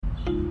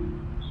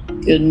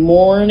Good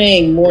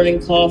morning.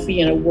 Morning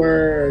coffee and a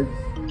word.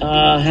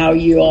 How are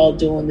you all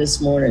doing this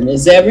morning?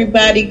 Is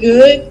everybody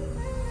good?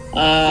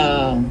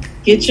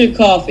 Get your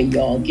coffee,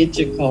 y'all. Get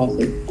your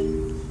coffee.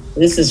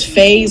 This is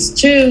phase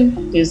two.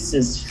 This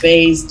is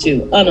phase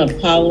two.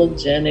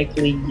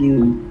 Unapologetically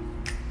you.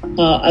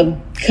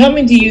 I'm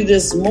coming to you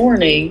this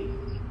morning,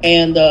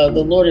 and the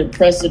Lord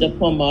impressed it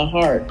upon my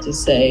heart to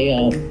say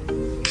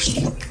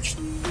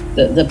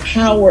the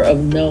power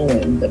of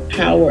knowing. The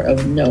power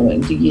of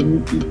knowing.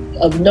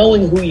 Of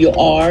knowing who you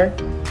are,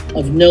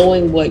 of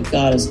knowing what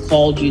God has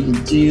called you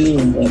to do,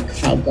 and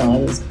how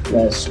God has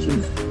blessed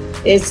you.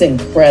 It's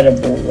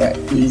incredible right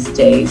these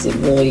days. It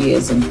really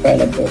is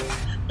incredible.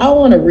 I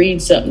want to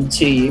read something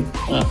to you.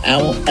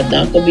 I'm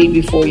not going to be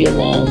before you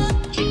long.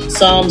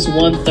 Psalms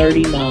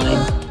 139,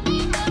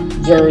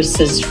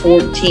 verses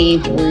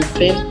 14 through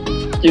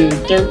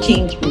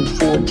 13 through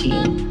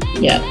 14.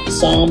 Yeah,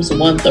 Psalms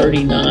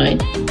 139.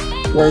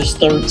 Verse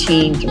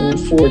 13 through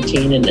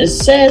 14. And it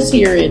says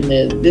here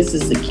this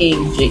is the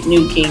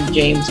New King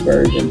James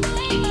Version.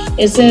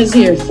 It says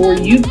here, "For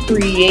you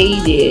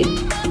created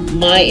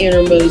my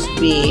innermost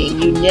being.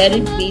 You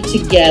netted me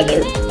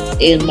together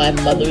in my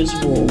mother's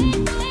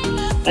womb.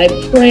 I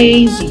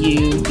praise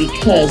you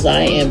because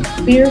I am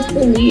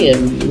fearfully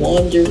and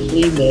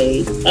wonderfully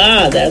made."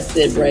 That's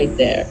it right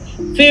there.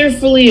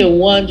 Fearfully and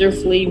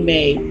wonderfully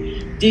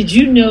made. Did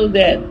you know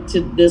that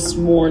this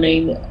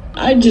morning?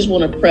 I just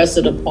want to press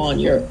it upon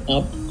you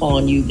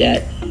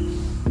that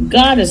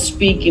God is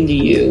speaking to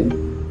you,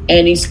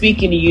 and He's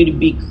speaking to you to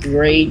be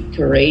great,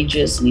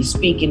 courageous, and He's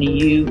speaking to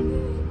you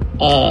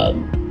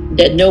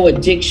that no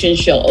addiction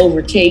shall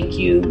overtake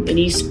you, and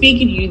He's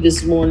speaking to you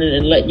this morning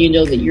and letting you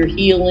know that your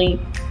healing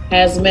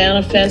has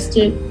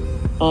manifested,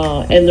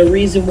 and the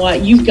reason why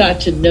you've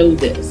got to know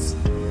this.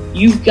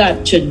 You've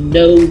got to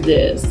know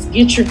this.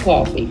 Get your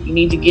coffee. You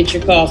need to get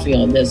your coffee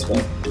on this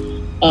one.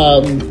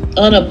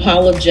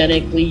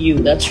 Unapologetically you.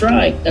 That's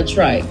right.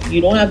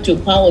 You don't have to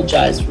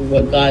apologize for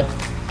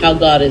how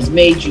God has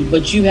made you,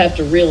 but you have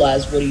to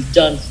realize what He's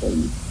done for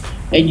you.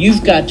 And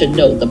you've got to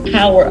know the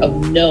power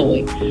of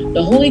knowing.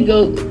 The Holy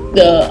Ghost,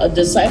 the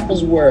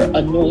disciples were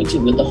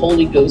anointed with the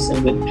Holy Ghost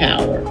and with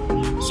power.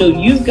 So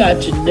you've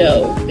got to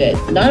know that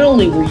not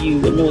only were you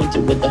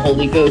anointed with the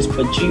Holy Ghost,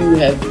 but you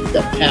have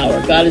the power.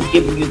 God has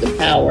given you the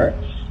power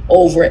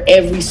over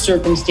every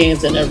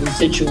circumstance and every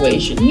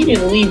situation. He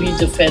didn't leave you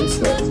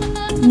defenseless.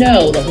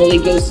 No, the Holy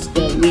Ghost is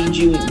going to lead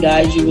you and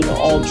guide you into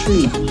all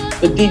truth.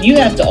 But then you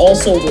have to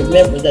also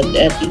remember that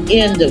at the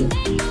end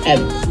at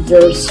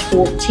verse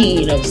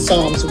 14 of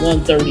Psalms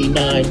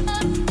 139,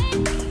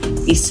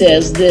 He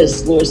says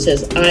this, Lord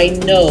says, "I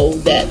know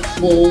that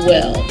full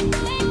well."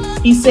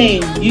 He's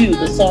saying you,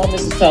 the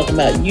psalmist is talking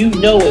about, you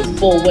know it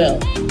full well.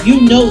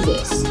 You know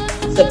this.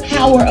 The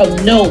power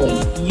of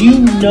knowing.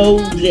 You know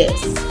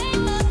this.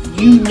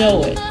 You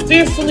know it.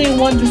 Fearfully and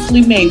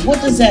wonderfully made. What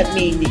does that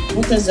mean?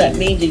 What does that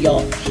mean to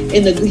y'all?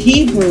 In the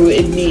Hebrew,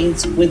 it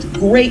means with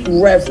great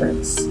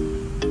reverence.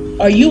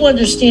 Are you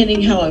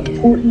understanding how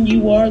important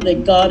you are?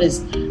 That God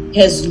has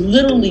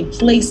literally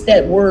placed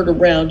that word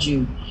around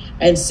you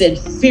and said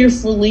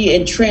fearfully,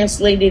 and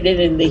translated it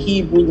in the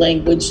Hebrew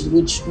language,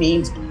 which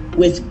means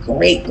with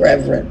great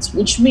reverence,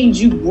 which means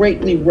you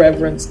greatly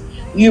reverence.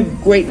 You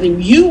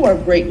are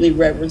greatly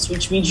reverenced,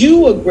 which means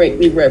you are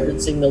greatly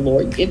reverencing the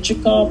Lord. Get your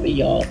coffee,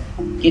 y'all.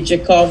 Get your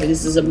coffee.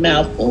 This is a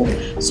mouthful.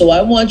 So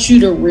I want you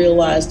to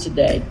realize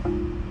today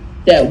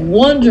that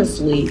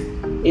wonderfully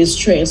is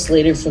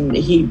translated from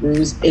the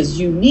Hebrews as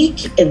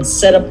unique and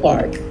set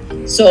apart.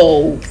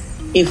 So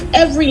if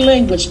every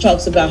language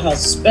talks about how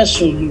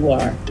special you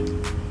are,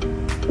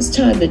 it's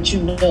time that you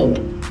know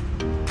it.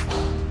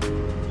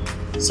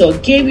 So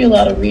it gave you a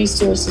lot of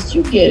resources.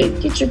 You get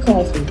it. Get your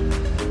coffee.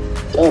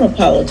 Don't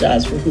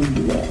apologize for who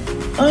you are.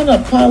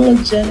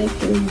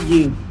 Unapologetically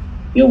you.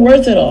 You're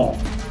worth it all.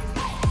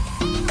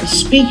 I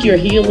speak your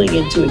healing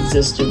into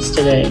existence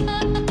today.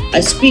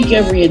 I speak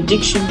every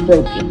addiction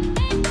broken.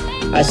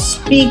 I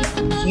speak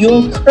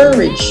your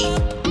courage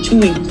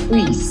to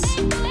increase.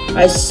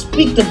 I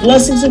speak the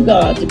blessings of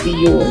God to be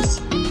yours.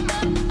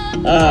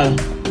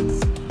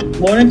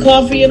 Morning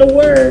coffee and a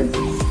word.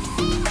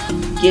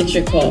 Get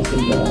your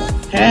coffee, y'all.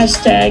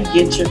 Hashtag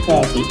get your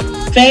coffee.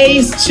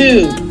 Phase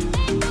 2.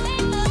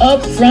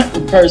 Upfront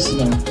and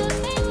personal.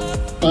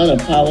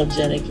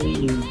 Unapologetically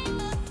you.